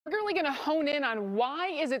We're really going to hone in on why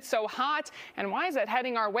is it so hot and why is it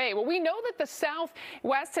heading our way? Well, we know that the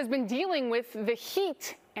Southwest has been dealing with the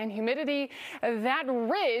heat and humidity. That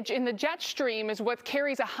ridge in the jet stream is what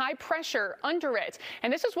carries a high pressure under it.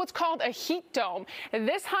 And this is what's called a heat dome.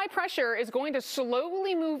 This high pressure is going to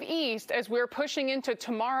slowly move east as we're pushing into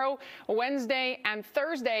tomorrow, Wednesday, and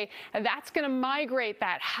Thursday. And that's going to migrate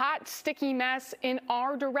that hot, sticky mess in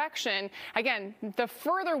our direction. Again, the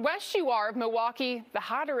further west you are of Milwaukee, the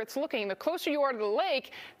hotter it's looking. The closer you are to the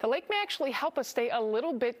lake may actually help us stay a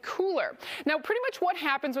little bit cooler. Now, pretty much what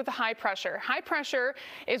happens with the high pressure? High pressure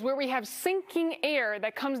is where we have sinking air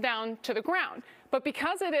that comes down to the ground. But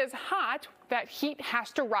because it is hot, that heat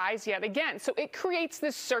has to rise yet again. So it creates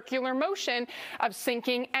this circular motion of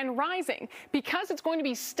sinking and rising. Because it's going to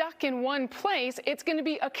be stuck in one place, it's going to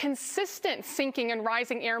be a consistent sinking and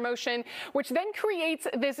rising air motion, which then creates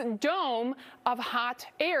this dome of hot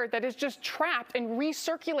air that is just trapped and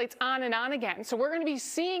recirculates on and on again. So we're going to be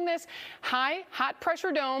seeing this high, hot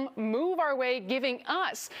pressure dome move our way, giving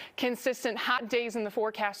us consistent hot days in the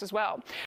forecast as well.